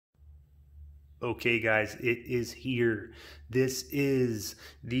Okay guys, it is here. This is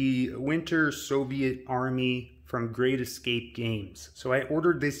the Winter Soviet Army from Great Escape Games. So I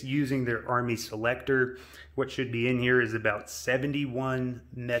ordered this using their Army Selector. What should be in here is about 71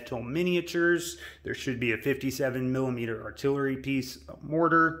 metal miniatures. There should be a 57mm artillery piece, a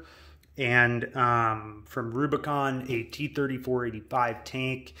mortar, and from Rubicon, a T-34-85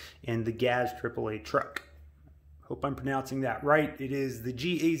 tank, and the Gaz AAA truck. Hope I'm pronouncing that right. It is the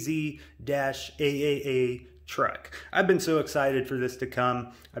GAZ-AAA truck. I've been so excited for this to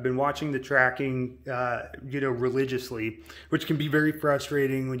come. I've been watching the tracking, religiously, which can be very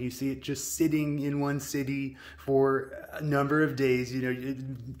frustrating when you see it just sitting in one city for a number of days.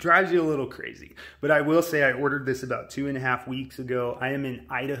 It drives you a little crazy. But I will say I ordered this about 2.5 weeks ago. I am in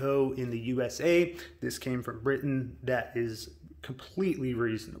Idaho in the USA. This came from Britain. That is completely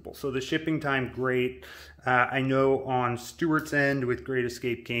reasonable. So the shipping time, great. I know on Stuart's end with Great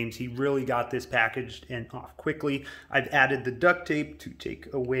Escape Games, he really got this packaged and off quickly. I've added the duct tape to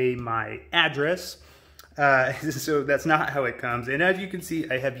take away my address. So that's not how it comes. And as you can see,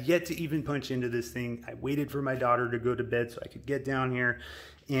 I have yet to even punch into this thing. I waited for my daughter to go to bed so I could get down here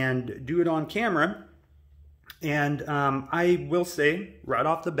and do it on camera. And I will say right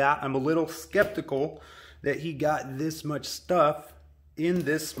off the bat, I'm a little skeptical that he got this much stuff in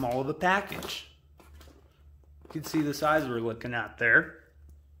this small of a package. You can see the size we're looking at there.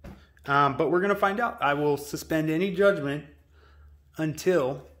 But we're going to find out. I will suspend any judgment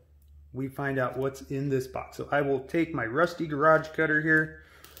until we find out what's in this box. So I will take my rusty garage cutter here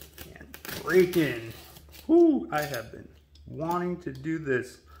and break in. Whoo, I have been wanting to do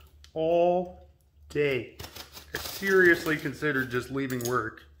this all day. I seriously considered just leaving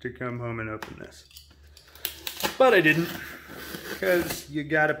work to come home and open this. But I didn't, because you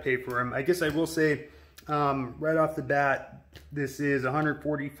gotta pay for them. I guess I will say, right off the bat, this is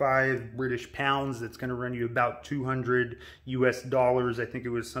 145 British pounds. That's gonna run you about 200 US dollars. I think it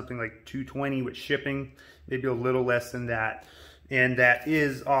was something like 220 with shipping, maybe a little less than that. And that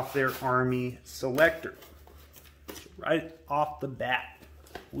is off their Army Selector. So right off the bat,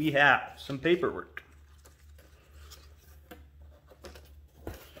 we have some paperwork.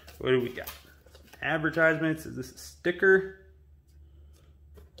 What do we got? Advertisements. Is this a sticker?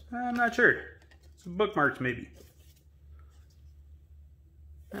 I'm not sure. Some bookmarks maybe.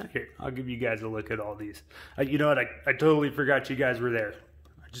 Here, I'll give you guys a look at all these. You know what? I totally forgot you guys were there.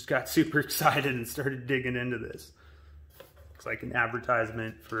 I just got super excited and started digging into this. Looks like an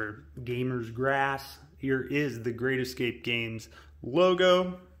advertisement for Gamers Grass. Here is the Great Escape Games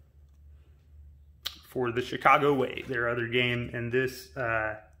logo for the Chicago Way, their other game. And this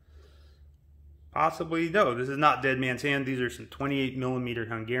possibly, no, this is not Dead Man's Hand. These are some 28mm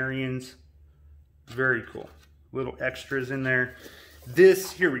Hungarians. Very cool. Little extras in there.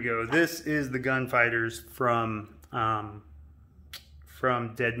 This, here we go. This is the gunfighters from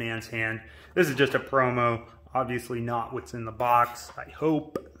Dead Man's Hand. This is just a promo. Obviously not what's in the box, I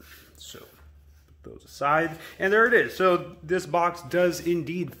hope. So, put those aside. And there it is. So, this box does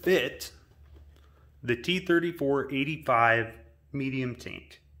indeed fit the T-34-85 medium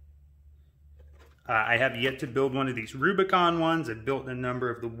tank. I have yet to build one of these Rubicon ones. I've built a number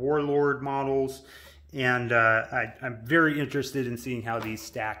of the Warlord models, and I'm very interested in seeing how these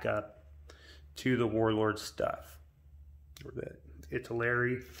stack up to the Warlord stuff. Or the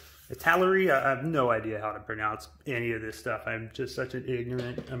Italeri. I have no idea how to pronounce any of this stuff. I'm just such an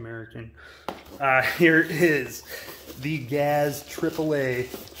ignorant American. Here is the Gaz AAA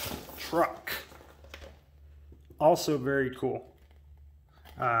truck. Also very cool.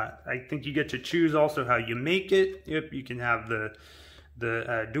 I think you get to choose also how you make it. Yep, you can have the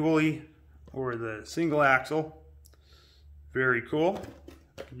dually or the single axle. Very cool.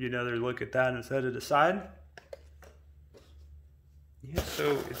 Give you another look at that and set it aside. Yeah,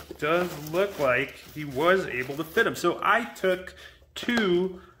 so it does look like he was able to fit them. So I took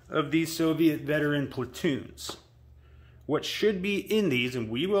 2 of these Soviet veteran platoons. What should be in these, and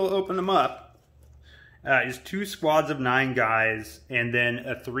we will open them up, is 2 squads of 9 guys and then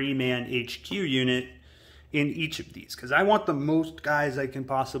a 3-man HQ unit in each of these, because I want the most guys I can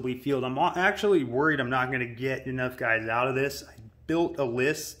possibly field. I'm actually worried I'm not going to get enough guys out of this. I built a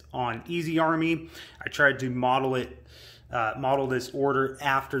list on Easy Army. I tried to model this order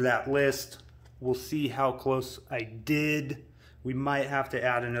after that list. We'll see how close I did. We might have to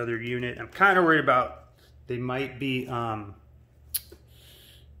add another unit. I'm kind of worried about they might be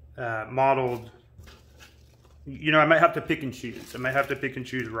modeled. I might have to pick and choose. I might have to pick and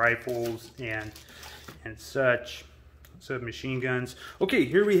choose rifles and such. Submachine guns. Okay,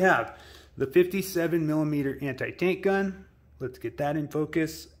 here we have the 57mm anti-tank gun. Let's get that in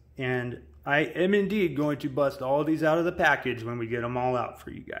focus. And I am indeed going to bust all these out of the package when we get them all out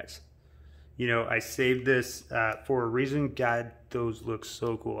for you guys. You know, I saved this for a reason. God, those look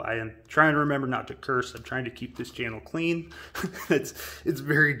so cool. I am trying to remember not to curse. I'm trying to keep this channel clean. It's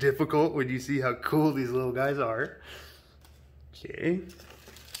very difficult when you see how cool these little guys are. Okay.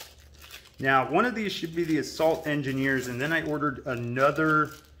 Now, one of these should be the Assault Engineers, and then I ordered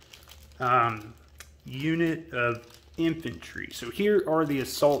another unit of infantry. So here are the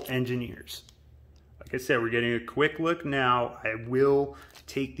Assault Engineers. Like I said, we're getting a quick look now. I will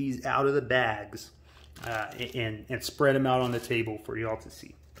take these out of the bags and spread them out on the table for y'all to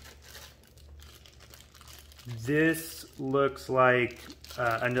see. This looks like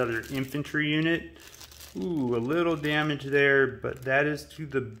another infantry unit. Ooh, a little damage there, but that is to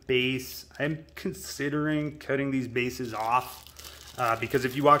the base. I'm considering cutting these bases off because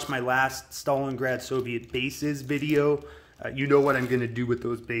if you watch my last Stalingrad Soviet bases video, you know what I'm going to do with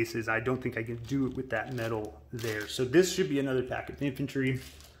those bases. I don't think I can do it with that metal there. So this should be another pack of infantry.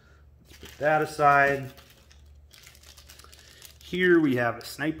 Let's put that aside. Here we have a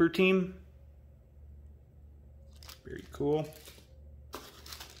sniper team. Very cool.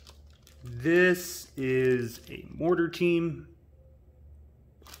 This is a mortar team.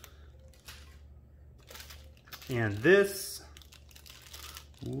 And this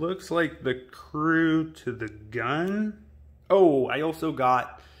looks like the crew to the gun. Oh, I also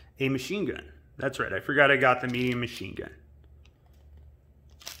got a machine gun. That's right, I forgot I got the medium machine gun.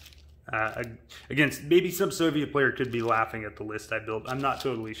 Again, maybe some Soviet player could be laughing at the list I built. I'm not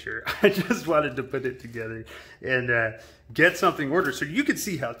totally sure. I just wanted to put it together and get something ordered. So you can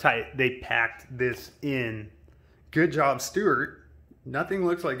see how tight they packed this in. Good job, Stuart. Nothing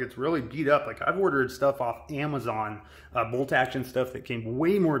looks like it's really beat up. Like, I've ordered stuff off Amazon, bolt action stuff that came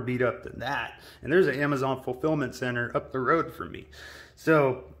way more beat up than that. And there's an Amazon fulfillment center up the road from me.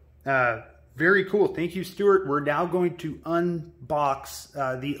 So, very cool. Thank you, Stuart. We're now going to unbox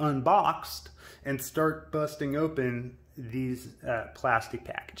the unboxed and start busting open these plastic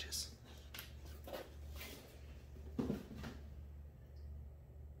packages.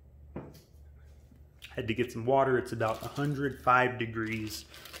 I had to get some water. It's about 105 degrees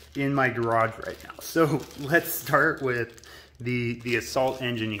in my garage right now. So let's start with the Assault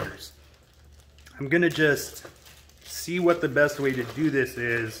Engineers. I'm going to just see what the best way to do this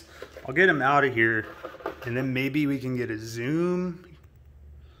is. I'll get them out of here, and then maybe we can get a zoom.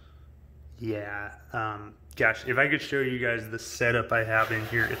 Yeah, gosh, if I could show you guys the setup I have in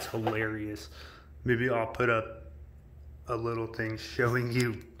here, it's hilarious. Maybe I'll put up a little thing showing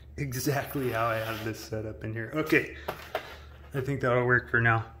you exactly how I have this set up in here. Okay, I think that'll work for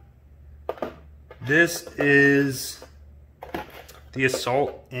now. This is the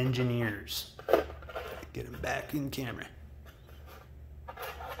Assault Engineers. Get them back in camera.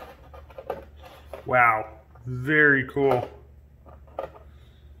 Wow, very cool.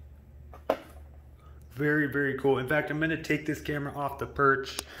 Very, very cool. In fact, I'm going to take this camera off the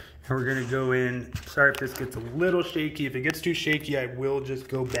perch and we're going to go in. Sorry if this gets a little shaky. If it gets too shaky, I will just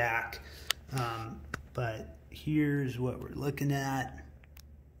go back. But here's what we're looking at.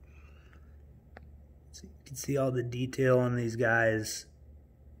 So you can see all the detail on these guys.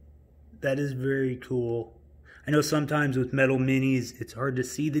 That is very cool. I know sometimes with metal minis, it's hard to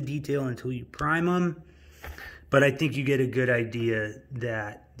see the detail until you prime them, but I think you get a good idea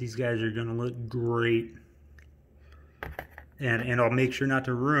that these guys are going to look great. And I'll make sure not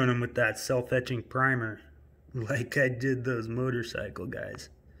to ruin them with that self-etching primer like I did those motorcycle guys.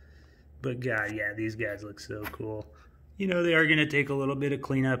 But God, yeah, these guys look so cool. You know, they are going to take a little bit of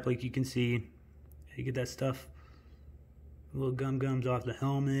cleanup, like you can see. You get that stuff, little gums off the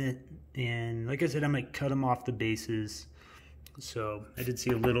helmet. And like I said, I might cut them off the bases. So I did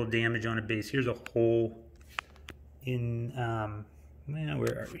see a little damage on a base. Here's a hole in,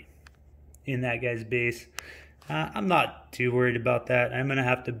 where are we? In that guy's base. I'm not too worried about that. I'm going to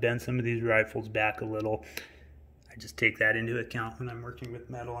have to bend some of these rifles back a little. I just take that into account when I'm working with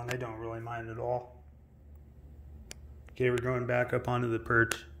metal, and I don't really mind at all. Okay, we're going back up onto the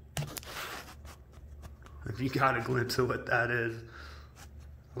perch. If you got a glimpse of what that is,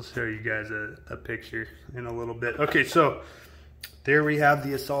 I'll show you guys a picture in a little bit. Okay, so there we have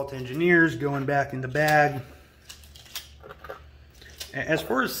the Assault Engineers going back in the bag. As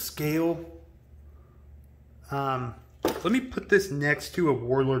far as scale, let me put this next to a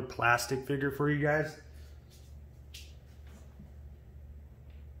Warlord plastic figure for you guys.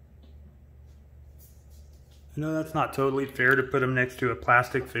 I know that's not totally fair to put them next to a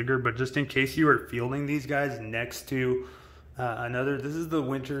plastic figure, but just in case you are fielding these guys next to another, this is the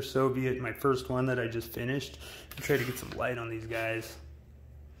Winter Soviet, my first one that I just finished. I'll try to get some light on these guys.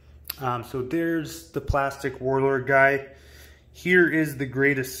 So there's the plastic warlord guy. Here is the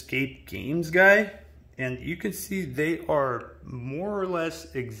Great Escape Games guy. And you can see they are more or less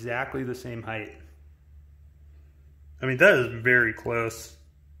exactly the same height. I mean, that is very close.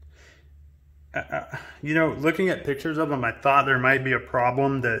 You know, looking at pictures of them, I thought there might be a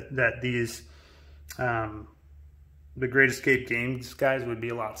problem that these, the Great Escape Games guys would be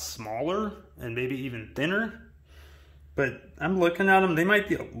a lot smaller and maybe even thinner. But I'm looking at them, they might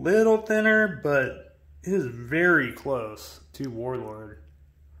be a little thinner, but it is very close to Warlord.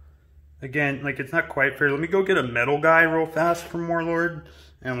 Again, like, it's not quite fair. Let me go get a metal guy real fast from Warlord,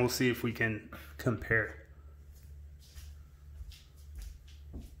 and we'll see if we can compare.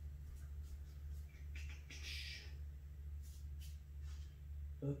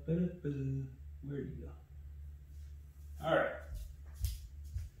 Where'd you go? All right.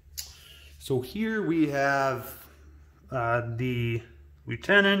 So here we have the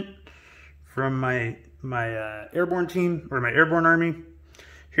lieutenant from my airborne team, or my airborne army.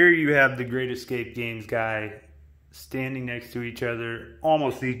 Here you have the Great Escape Games guy standing next to each other,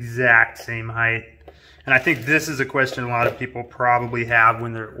 almost the exact same height. And I think this is a question a lot of people probably have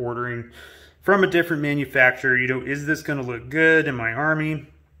when they're ordering from a different manufacturer. You know, is this going to look good in my army?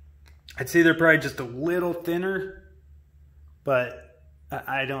 I'd say they're probably just a little thinner, but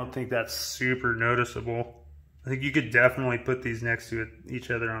I don't think that's super noticeable. I think you could definitely put these next to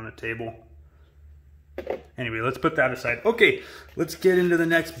each other on a table. Anyway, let's put that aside. Okay, let's get into the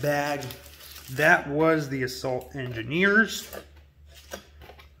next bag. That was the Assault Engineers.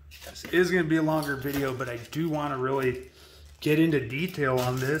 This is going to be a longer video, but I do want to really get into detail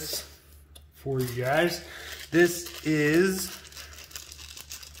on this for you guys. This is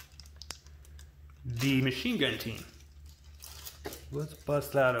the machine gun team. Let's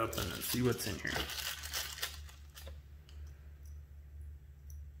bust that open and see what's in here.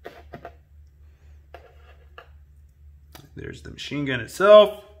 There's the machine gun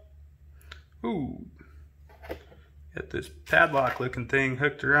itself. Ooh. Got this padlock looking thing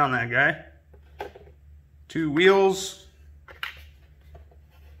hooked around that guy. 2 wheels.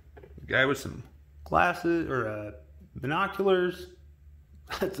 Guy with some glasses or binoculars.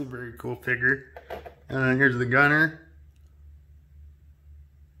 That's a very cool figure. And then here's the gunner.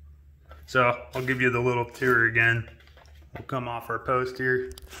 So I'll give you the little tour again. We'll come off our post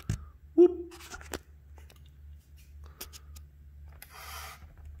here. Whoop.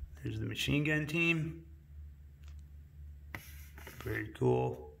 There's the machine gun team. Very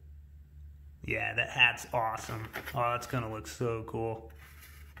cool. Yeah, that hat's awesome. Oh, that's gonna look so cool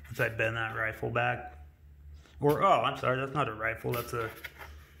once I bend that rifle back. Or, oh, I'm sorry, that's not a rifle. That's a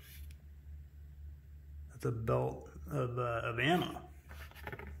belt of ammo.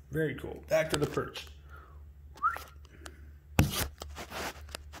 Very cool. Back to the perch.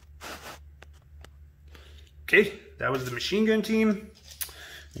 Okay, that was the machine gun team.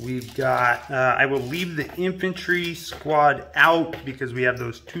 We've got, I will leave the infantry squad out because we have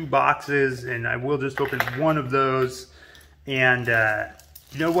those 2 boxes, and I will just open one of those. And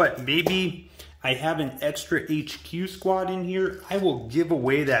you know what? Maybe I have an extra HQ squad in here. I will give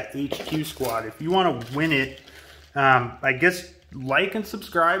away that HQ squad. If you want to win it, I guess like and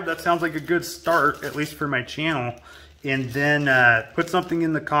subscribe. That sounds like a good start, at least for my channel. And then put something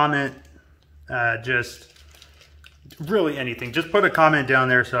in the comment, just really anything. Just put a comment down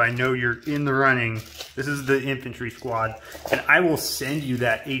there so I know you're in the running. This is the infantry squad, and I will send you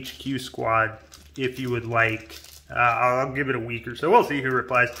that HQ squad if you would like. I'll give it a week or so. We'll see who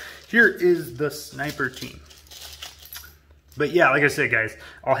replies. Here is the sniper team. But yeah, like I said, guys,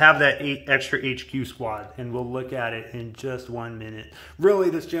 I'll have that extra HQ squad, and we'll look at it in just 1 minute. Really,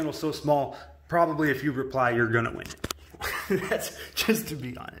 this channel's so small, probably if you reply, you're gonna win it. That's just to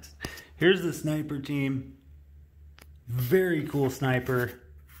be honest. Here's the sniper team. Very cool sniper.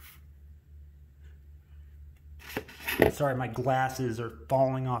 Sorry, my glasses are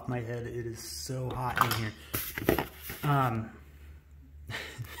falling off my head. It is so hot in here.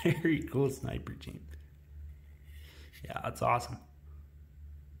 Very cool sniper team. Yeah, that's awesome.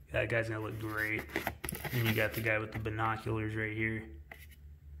 That guy's gonna look great. And you got the guy with the binoculars right here.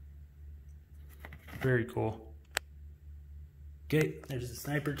 Very cool. Okay, there's the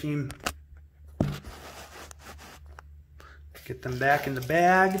sniper team. Get them back in the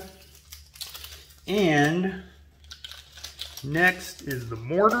bag. And next is the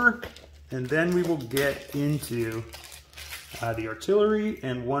mortar. And then we will get into the artillery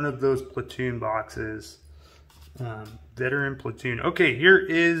and one of those platoon boxes. Veteran platoon. Okay, here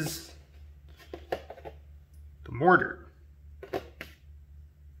is the mortar.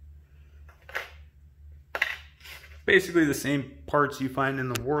 basically the same parts you find in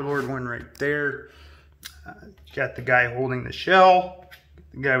the Warlord one right there. Got the guy holding the shell,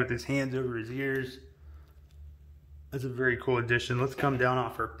 the guy with his hands over his ears. That's a very cool addition. Let's come down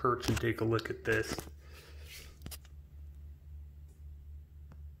off our perch and take a look at this.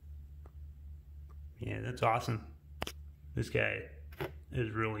 Yeah, that's awesome. This guy is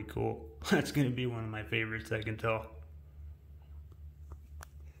really cool. That's going to be one of my favorites, I can tell.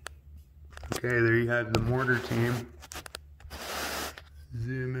 Okay, there you have the mortar team.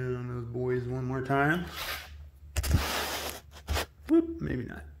 Zoom in on those boys one more time. Whoop, maybe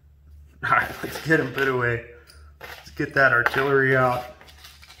not. Alright, let's get them put away. Let's get that artillery out.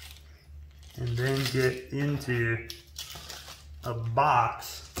 And then get into a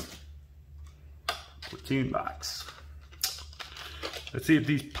box. Platoon box. Let's see if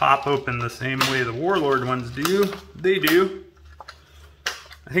these pop open the same way the Warlord ones do. They do.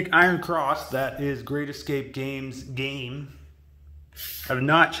 I think Iron Cross, that is Great Escape Games game. I've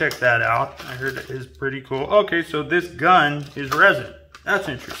not checked that out. I heard it is pretty cool. Okay, so this gun is resin. That's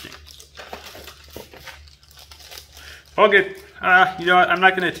interesting. Okay, you know what? I'm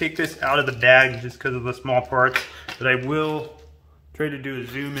not going to take this out of the bag just because of the small parts, but I will try to do a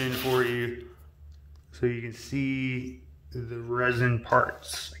zoom in for you so you can see the resin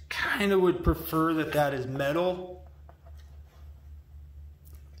parts. I kind of would prefer that that is metal,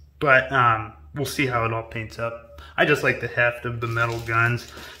 but we'll see how it all paints up. I just like the heft of the metal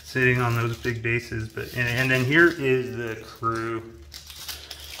guns sitting on those big bases. But and then here is the crew.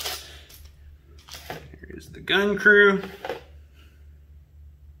 Here's the gun crew.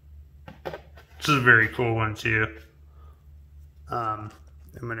 This is a very cool one too. I'm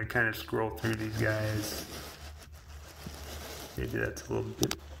gonna kind of scroll through these guys. Maybe that's a little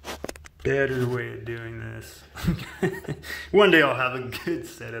bit better way of doing this. One day I'll have a good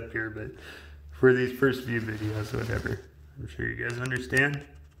setup here, but for these first few videos, whatever. I'm sure you guys understand.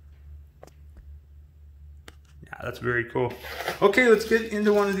 Yeah, that's very cool. Okay, let's get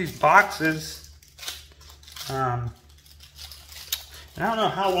into one of these boxes. And I don't know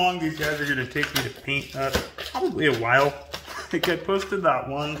how long these guys are gonna take me to paint up. Probably a while. Like I posted that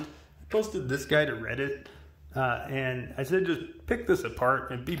one. I posted this guy to Reddit. And I said just pick this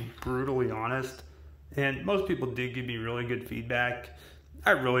apart and be brutally honest. And most people did give me really good feedback.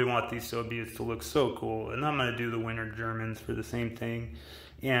 I really want these Soviets to look so cool. And I'm going to do the Winter Germans for the same thing.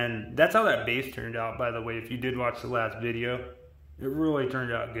 And that's how that base turned out, by the way. If you did watch the last video, it really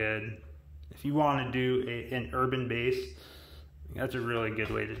turned out good. If you want to do an urban base, that's a really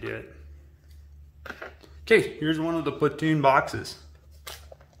good way to do it. Okay, here's one of the platoon boxes.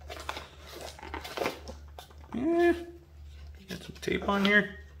 Yeah, got some tape on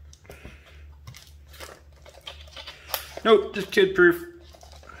here. Nope, just kid proof.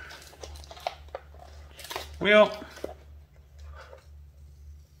 Well,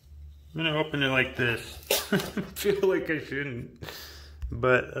 I'm gonna open it like this. I feel like I shouldn't,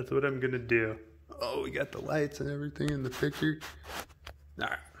 but that's what I'm gonna do. Oh, we got the lights and everything in the picture.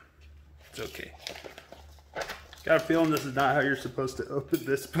 Alright, it's okay. Got a feeling this is not how you're supposed to open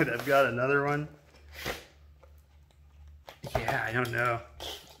this, but I've got another one. Yeah, I don't know.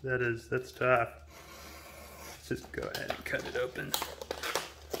 That's tough. Let's just go ahead and cut it open.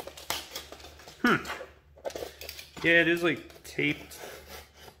 Yeah, it is like taped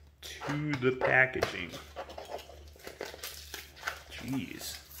to the packaging.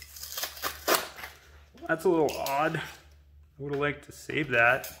 Jeez. That's a little odd. I would have liked to save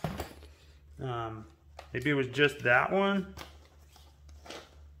that. Maybe it was just that one.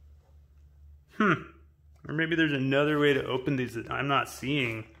 Or maybe there's another way to open these that I'm not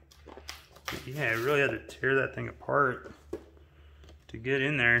seeing. But yeah, I really had to tear that thing apart to get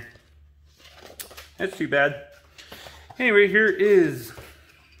in there. That's too bad. Anyway, here is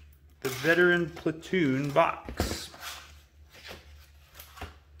the Veteran Platoon box.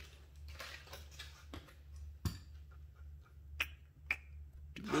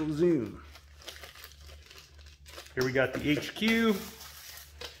 A little zoom. Here we got the HQ.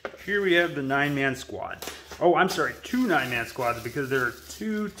 Here we have the 9-man squad. Oh, I'm sorry, 2 9-man squads because there are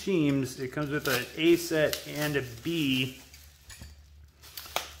 2 teams. It comes with an A set and a B.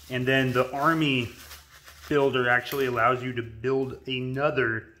 And then the Army builder actually allows you to build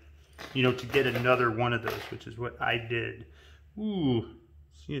another, you know, to get another one of those, which is what I did. Ooh,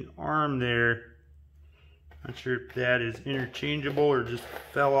 see an arm there. Not sure if that is interchangeable or just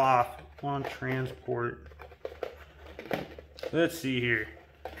fell off on transport. Let's see here.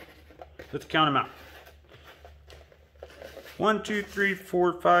 Let's count them out. 1, 2, 3,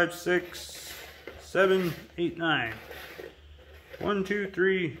 4, 5, 6, 7, 8, 9. 1, 2,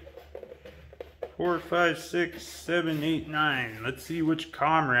 3, 4, 5, 6, 7, 8, 9. Let's see which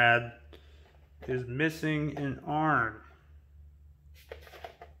comrade is missing an arm.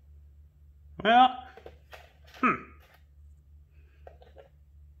 Well,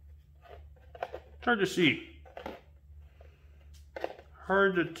 hard to see.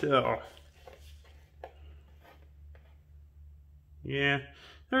 Hard to tell. Yeah,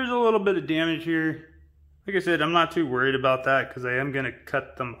 there's a little bit of damage here. Like I said, I'm not too worried about that because I am going to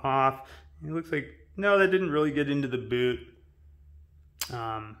cut them off. It looks like, no, that didn't really get into the boot.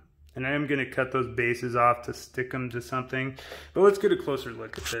 And I am going to cut those bases off to stick them to something. But let's get a closer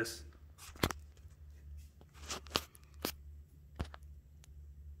look at this.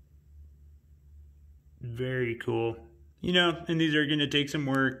 Very cool. You know, and these are going to take some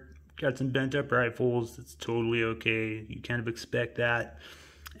work. Got some bent up rifles. It's totally okay. You kind of expect that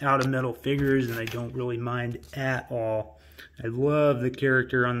out of metal figures, and I don't really mind at all. I love the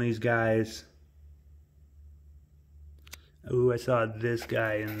character on these guys. Oh, I saw this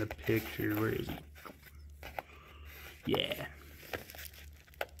guy in the picture. Where is he? Yeah.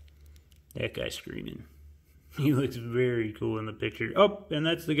 That guy's screaming. He looks very cool in the picture. Oh, and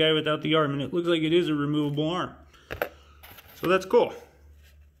that's the guy without the arm, and it looks like it is a removable arm. So that's cool.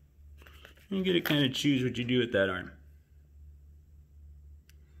 You get to kind of choose what you do with that arm.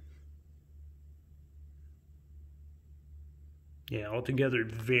 Yeah, altogether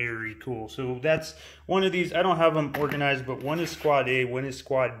very cool. So that's one of these. I don't have them organized, but one is Squad A, one is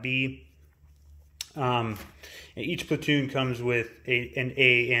Squad B. Each platoon comes with an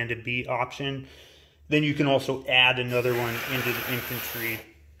A and a B option. Then you can also add another one into the infantry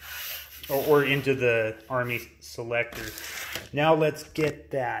or into the army selector. Now let's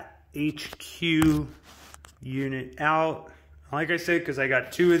get that HQ unit out. Like I said, because I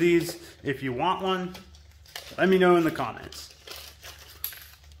got 2 of these. If you want one, let me know in the comments.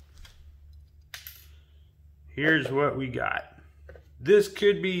 Here's what we got. This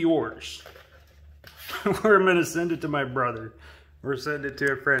could be yours. Or I'm going to send it to my brother. Or send it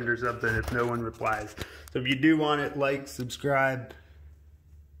to a friend or something if no one replies. So if you do want it, like, subscribe.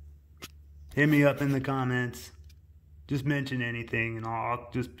 Hit me up in the comments. Just mention anything and I'll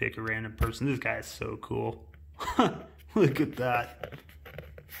just pick a random person. This guy is so cool. Look at that.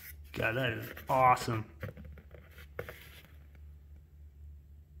 God, that is awesome.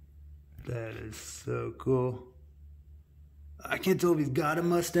 That is so cool. I can't tell if he's got a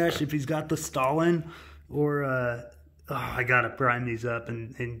mustache, if he's got the Stalin, or oh, I gotta prime these up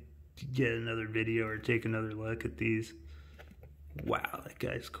and get another video or take another look at these. Wow, that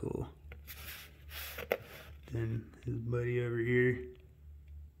guy's cool. Then his buddy over here.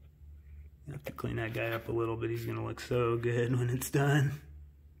 I have to clean that guy up a little bit. He's gonna look so good when it's done.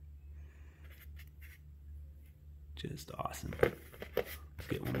 Just awesome. Let's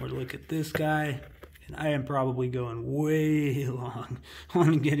get one more look at this guy. And I am probably going way long. I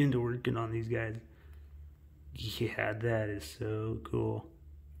want to get into working on these guys. Yeah, that is so cool.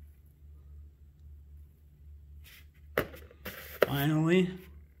 Finally,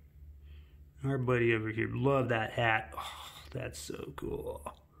 our buddy over here. Love that hat. Oh, that's so cool.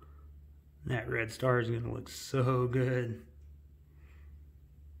 That red star is going to look so good.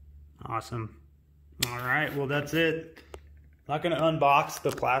 Awesome. All right, well, that's it. Not going to unbox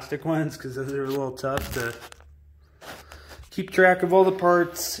the plastic ones because they're a little tough to keep track of all the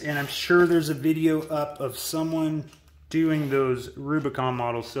parts. And I'm sure there's a video up of someone doing those Rubicon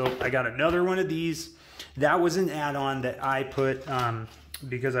models. So I got another one of these. That was an add-on that I put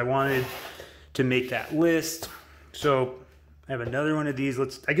because I wanted to make that list. So I have another one of these.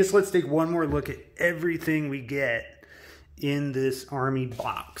 I guess let's take one more look at everything we get in this army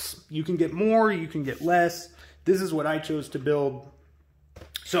box. You can get more, you can get less. This is what I chose to build.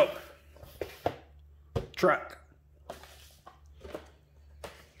 So, truck.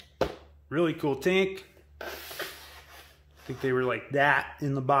 Really cool tank. I think they were like that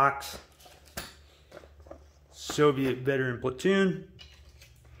in the box. Soviet veteran platoon.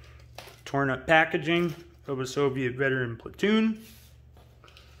 Torn up packaging of a Soviet veteran platoon.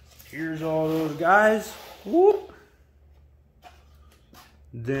 Here's all those guys. Whoop.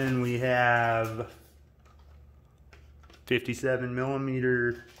 Then we have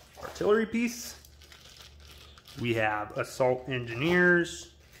 57mm artillery piece. We have assault engineers.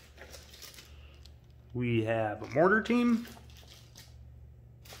 We have a mortar team.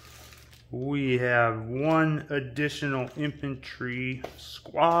 We have one additional infantry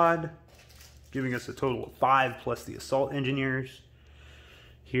squad, giving us a total of 5 plus the assault engineers.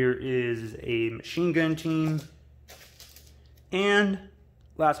 Here is a machine gun team. And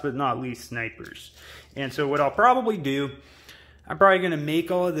last but not least, snipers. And so what I'll probably do, I'm probably going to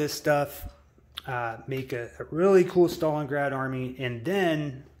make all of this stuff. make a really cool Stalingrad army, and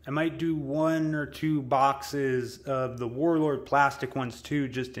then I might do 1 or 2 boxes of the Warlord plastic ones too,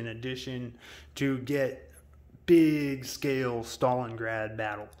 just in addition, to get big scale Stalingrad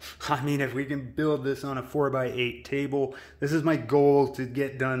battle. I mean, if we can build this on a 4x8 table, this is my goal to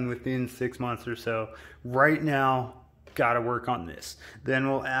get done within 6 months or so. Right now, gotta work on this. Then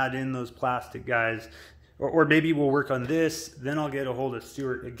we'll add in those plastic guys. Or maybe we'll work on this, then I'll get a hold of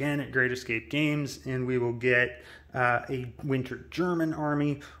Stuart again at Great Escape Games, and we will get a Winter German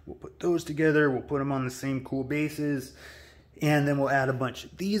army. We'll put those together, we'll put them on the same cool bases, and then we'll add a bunch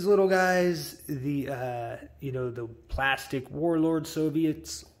of these little guys, the you know, the plastic Warlord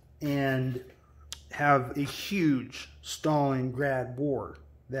Soviets, and have a huge Stalingrad war.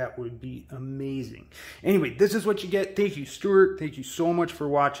 That would be amazing. Anyway, this is what you get. Thank you, Stuart. Thank you so much for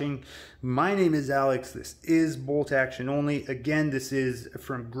watching. My name is Alex. This is Bolt Action Only. Again, this is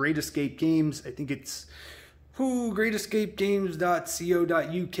from Great Escape Games. I think it's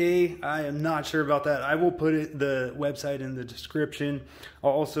greatescapegames.co.uk. I am not sure about that. I will put the website in the description.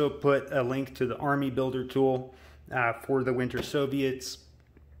 I'll also put a link to the Army Builder tool for the Winter Soviets.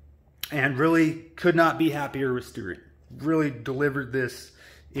 And really could not be happier with Stuart. Really delivered this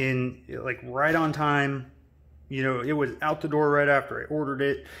in like right on time. You know, it was out the door right after I ordered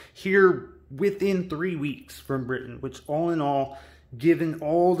it, here within 3 weeks from Britain, which all in all, given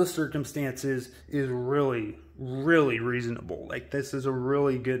all the circumstances, is really reasonable. Like, this is a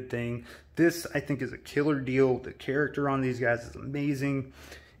really good thing. This, I think, is a killer deal. The character on these guys is amazing,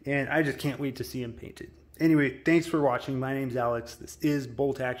 and I just can't wait to see them painted. Anyway, thanks for watching. My name's Alex. This is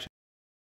Bolt Action.